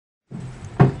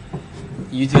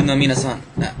YouTube の皆さん、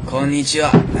こんにち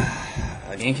は。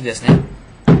元気ですね。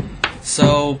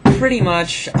So, pretty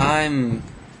much, I'm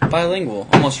bilingual,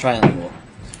 almost trilingual.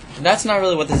 That's not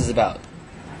really what this is about.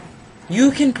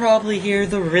 You can probably hear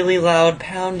the really loud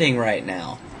pounding right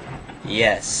now.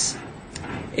 Yes.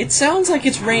 It sounds like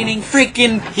it's raining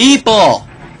freaking people!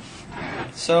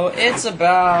 So, it's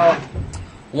about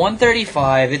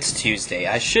 1:35, it's Tuesday.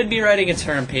 I should be writing a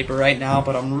term paper right now,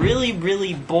 but I'm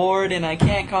really bored and I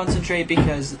can't concentrate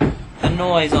because the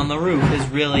noise on the roof is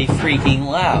really freaking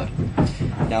loud.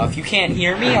 Now, if you can't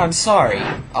hear me, I'm sorry.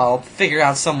 I'll figure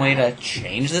out some way to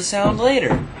change the sound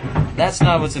later. That's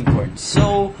not what's important.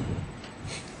 So,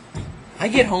 I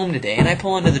get home today and I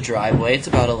pull into the driveway. It's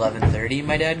about 11:30.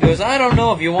 My dad goes, "I don't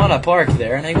know if you want to park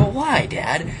there." And I go, "Why,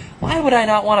 Dad? Why would I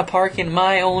not want to park in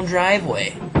my own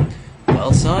driveway?"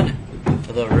 "Well, son,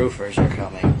 the roofers are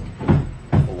coming."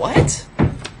 "What?"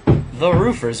 "The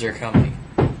roofers are coming."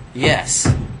 "Yes."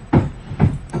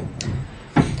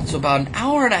 So about an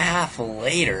hour and a half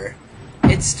later,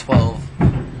 it's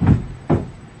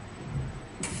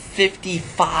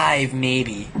 12:55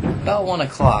 maybe, about 1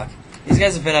 o'clock. These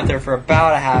guys have been up there for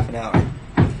about a half an hour.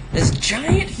 This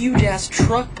giant, huge-ass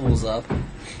truck pulls up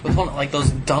with one like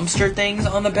those dumpster things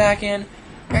on the back end,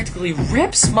 practically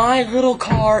rips my little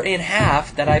car in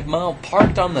half that I've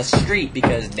parked on the street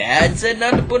because Dad said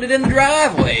not to put it in the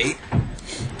driveway.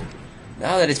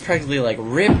 Now that it's practically like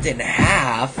ripped in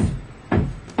half,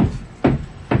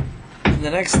 and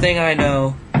the next thing I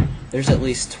know, there's at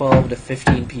least 12 to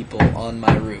 15 people on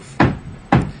my roof. I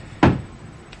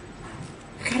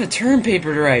got a term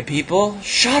paper to write, people.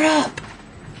 Shut up!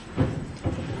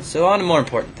 So on to more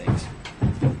important things.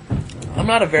 I'm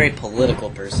not a very political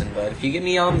person, but if you get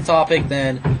me on the topic,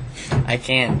 then I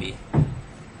can be.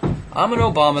 I'm an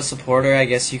Obama supporter, I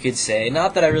guess you could say.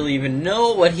 Not that I really even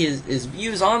know what his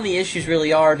views on the issues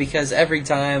really are, because every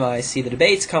time I see the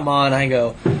debates come on, I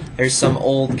go, there's some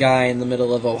old guy in the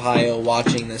middle of Ohio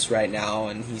watching this right now,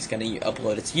 and he's going to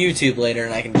upload it to YouTube later,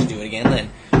 and I can just do it again then.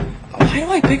 Why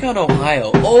do I pick on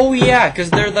Ohio? Oh yeah, because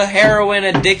they're the heroin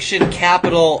addiction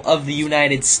capital of the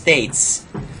United States.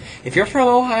 If you're from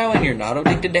Ohio and you're not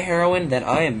addicted to heroin, then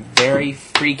I am very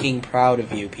freaking proud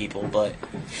of you people, but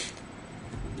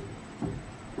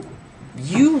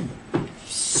you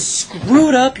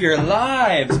screwed up your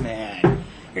lives, man.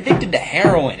 You're addicted to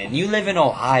heroin and you live in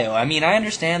Ohio. I mean, I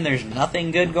understand there's nothing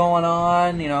good going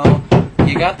on, you know.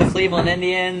 You got the Cleveland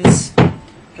Indians, got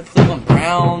the Cleveland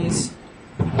Browns,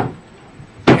 you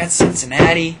got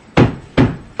Cincinnati,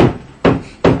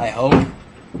 I hope.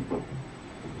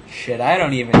 Shit, I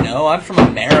don't even know. I'm from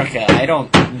America. I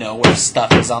don't know where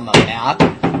stuff is on the map.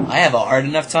 I have a hard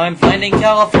enough time finding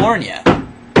California.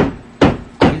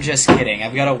 I'm just kidding.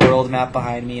 I've got a world map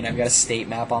behind me, and I've got a state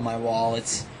map on my wall.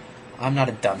 I'm not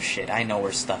a dumb shit. I know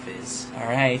where stuff is.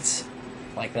 Alright?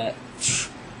 Like that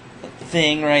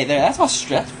thing right there. That's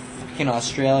freaking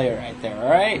Australia right there,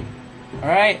 alright?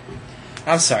 Alright?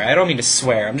 I'm sorry, I don't mean to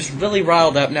swear. I'm just really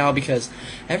riled up now because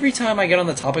every time I get on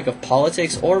the topic of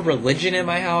politics or religion in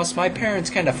my house, my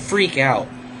parents kind of freak out.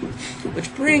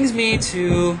 Which brings me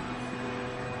to...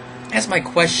 that's my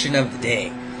question of the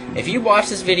day. If you watch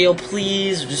this video,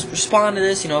 please just respond to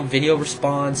this, you know, video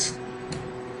response,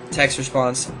 text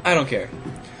response, I don't care.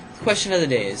 The question of the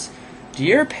day is, do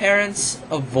your parents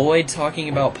avoid talking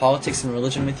about politics and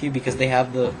religion with you because they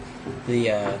have the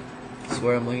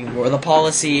where I'm looking for the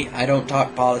policy, I don't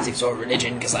talk politics or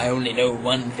religion because I only know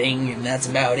one thing and that's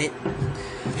about it?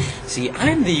 See,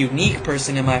 I'm the unique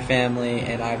person in my family,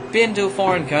 and I've been to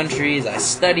foreign countries, I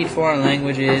studied foreign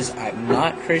languages, I'm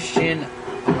not Christian,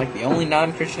 I'm like the only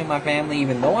non-Christian in my family,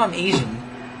 even though I'm Asian,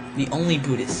 the only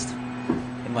Buddhist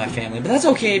in my family. But that's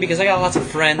okay because I got lots of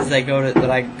friends that I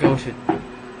go to,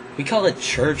 we call it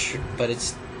church, but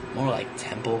it's more like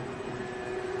temple,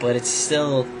 but it's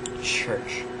still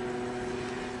church.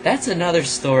 That's another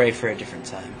story for a different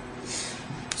time.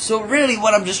 So really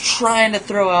what I'm just trying to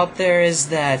throw out there is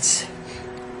that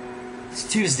it's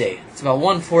Tuesday. It's about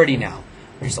 1:40 now.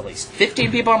 There's at least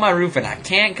 15 people on my roof and I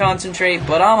can't concentrate,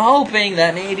 but I'm hoping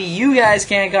that maybe you guys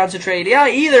can't concentrate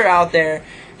either out there.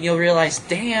 You'll realize,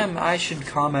 damn, I should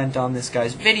comment on this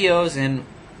guy's videos, and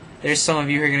there's some of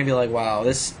you who are going to be like, wow,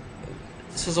 this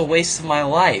was a waste of my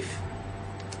life.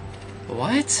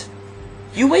 What?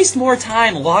 You waste more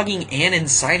time logging in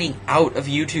and signing out of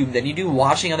YouTube than you do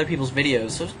watching other people's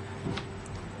videos.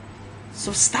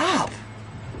 So stop.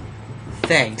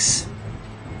 Thanks.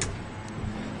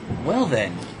 Well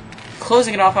then,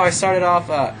 closing it off how I started off,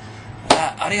 あ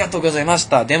りがとうございまし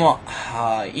た。でも、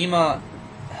今、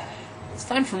it's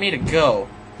time for me to go.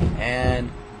 And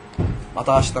ま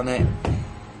た明日ね。